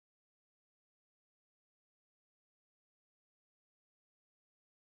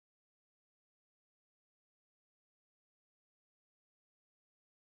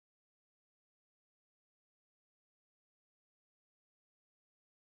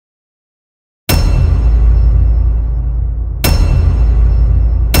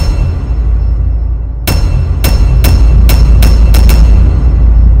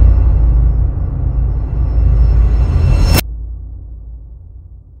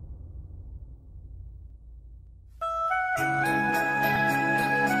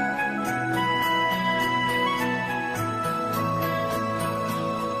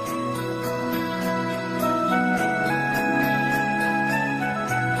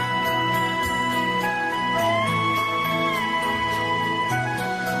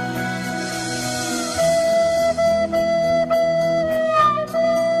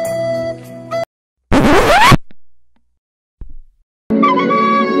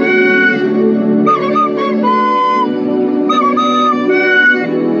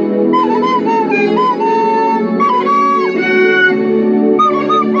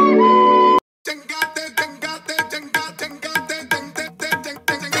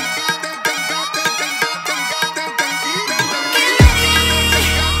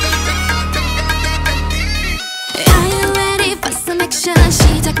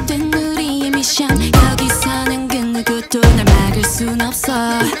없어.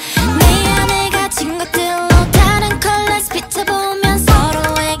 내 안에 갇힌 것들로 다른 컬러스 비춰보면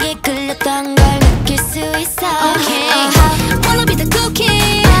서로에게 끌렸던 걸 느낄 수 있어. Wanna be the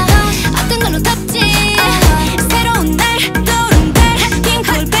cookie 어떤 걸로 덮지 새로운 날 떠오른 달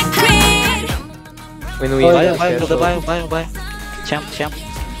핑크볼 백그린. When we Bio. Champ.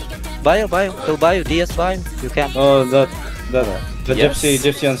 Bio. Go bio. DS bio. You can. Oh, that. The Yes.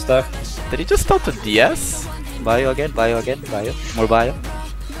 gypsy on stack. Did he just start to DS? Bio again. More bio.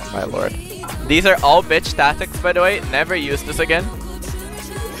 Oh my lord. These are all bitch tactics, by the way. Never use this again.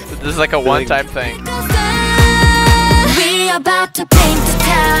 This is like a one-time thing. We about to paint the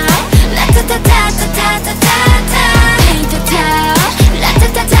town. La-ta-ta-ta-ta-ta-ta-ta-ta. Paint the town.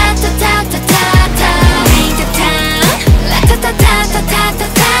 La-ta-ta-ta-ta-ta-ta-ta. Paint the town.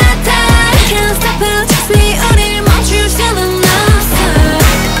 La-ta-ta-ta-ta-ta-ta-ta. We can't stop it. We 우릴 멈출 수는 없어.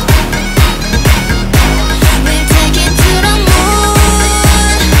 We'll take it to the moon.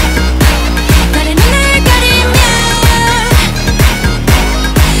 달의 눈을 가리면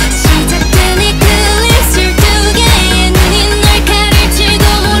시작된 이 클립스 두 개의 눈이 널 가릴지도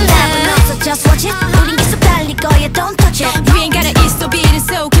몰라. Just watch it. 우린 계속 달릴 거야. Don't touch it. We ain't gotta eat so beat it,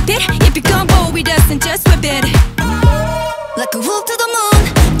 so keep it. If you come bold with us, then just whip it. Like a wolf to the moon.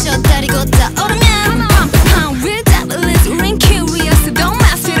 저 달이 곧 떠오르면 we're devilish, we're curious, so don't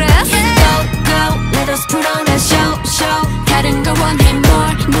mess with us. Go, let us put on a show. 다른 걸 원해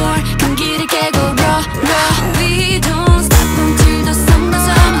more. 경기를 깨고 raw. We don't stop until the sun goes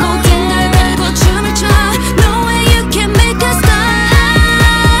up. 모든 날 걸고 춤을 춰. No way you can make us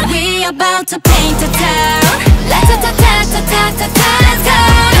stop. We about to paint the town. La-ta-ta-ta-ta-ta-ta-ta. Let's go.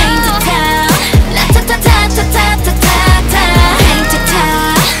 Paint the town. La-ta-ta-ta-ta-ta-ta-ta. Paint the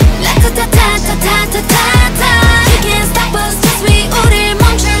town. La-ta-ta-ta-ta-ta-ta-ta. You can't stop us, 'cause we 우릴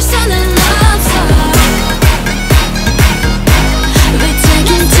멈출 수는 없어. We're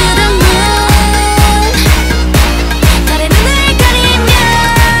taking to the moon. 달의 눈을 가리면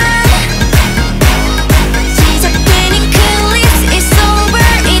시작된 이 클립스 is over.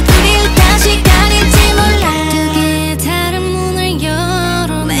 이 둘이 다시 가릴지 몰라. 두 개의 다른 문을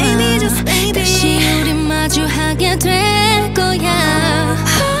열어. Maybe just maybe 다시 우리 마주하게 될 거야.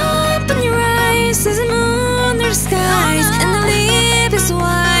 Open your eyes, there's a moon, there's skies, and the leaf is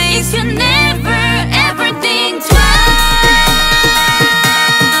white. If you never ever think twice.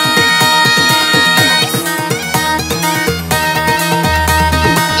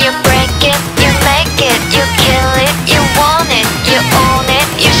 You break it, you make it, you kill it, you want it, you own it,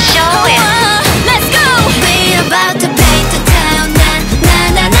 you show it. Let's go. We're about to paint the town.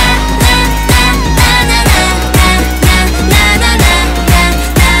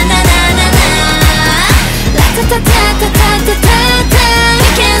 La-ta-ta-ta-ta-ta-ta-ta. We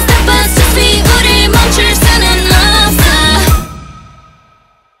can't stop us, 'cause we 우릴 멈출 수는 없어.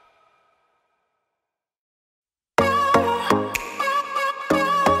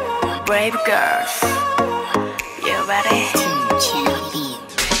 Brave girls, you ready?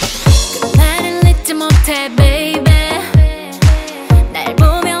 나를 잊지 못해, baby. 날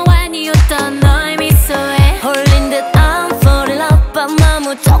보며 완이 웃던 너의 미소에 홀린 듯 I'm falling up, but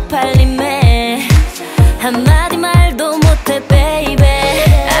너무 쪽팔림에 한마디 말도 못해, baby.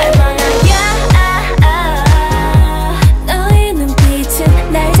 너의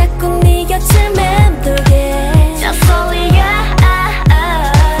눈빛은 날 자꾸 네 곁을 맴돌게. Just only you.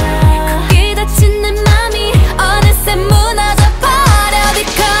 거기 닫힌 내 맘이 어느새 무너져 버려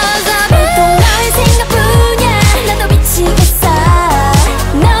because of it. 또 너의 생각뿐이야. 나도 미치겠어.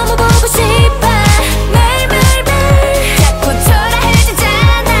 너무 보고 싶어 매일매일. 자꾸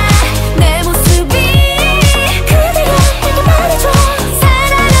초라해지잖아 내 모습이. 그대가 내게 말해줘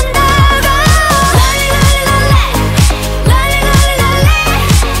사랑한다고.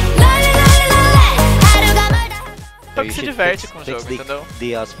 하루가 멀다. Pag se diverte com o jogo, entendeu?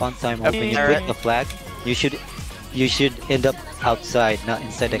 The spawn time when you click the flag, you should end up outside, not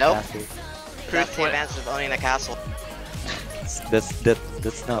inside the Nope. castle. That's the advantage of owning a castle.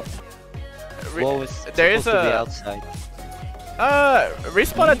 That's not. What was There is supposed to be a outside?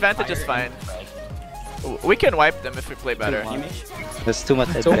 respawn advantage is fine. We can wipe them if we play better. There's too much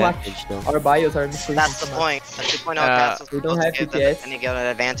So much. advantage though. Our bios are misleading. That's the point. A 2.0 castle we don't have PTS. and you get an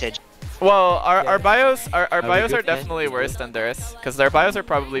advantage. Well, our bios we bios are good, man? definitely worse than theirs because their bios are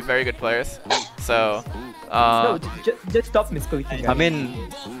probably very good players. So, No, just stop misclicking. I mean,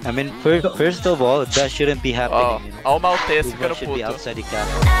 first of all, that shouldn't be happening. You know? all Maltese Everyone gonna should pull be to. outside the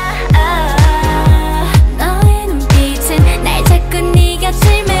castle. 너의 눈빛은 날 자꾸 네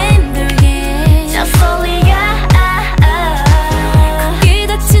곁을 맴돌게. Just only you. 거기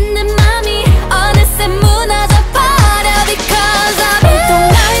닫힌 내 맘이 어느새 무너져 버려 because of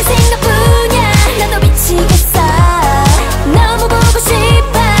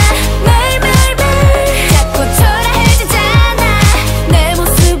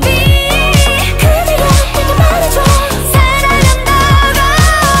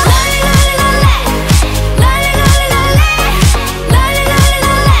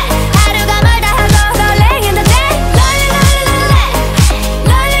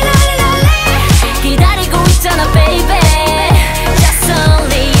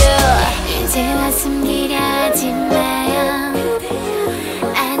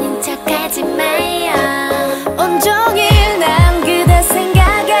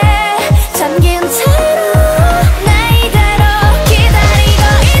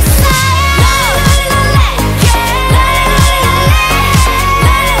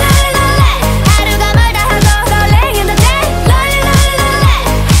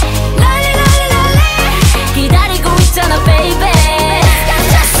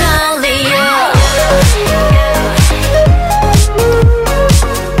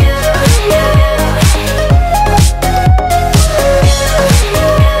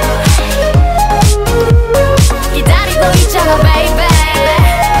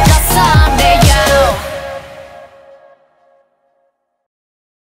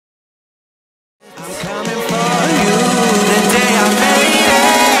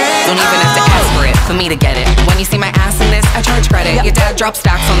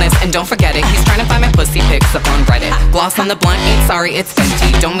realness, and don't forget it. He's trying to find my pussy pics up on Reddit. Gloss on the blunt, ain't sorry, it's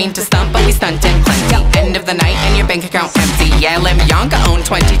Fenty. Don't mean to stunt, but we stuntin' plenty. End of the night and your bank account empty. Yeah, Lim Yonka own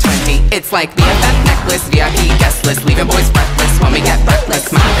 2020. It's like BFF necklace, VIP guest list, leaving boys breathless when we get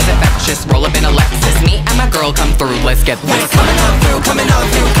breathless. Mine is infectious, roll up in a Lexus. Me and my girl come through, let's get this. We're coming on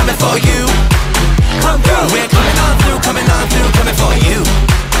through, coming for you. Come through. We're coming on through, coming for you.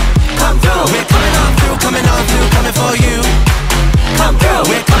 Come through. We're coming on through, coming for you. Come through.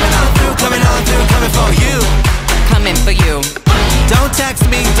 We're coming on through, coming for you. Coming for you. Don't text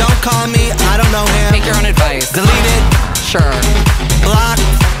me, don't call me, I don't know him. Take your own advice. Delete it. Sure. Block.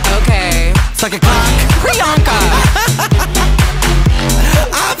 Okay. Suck a cock. Priyanka.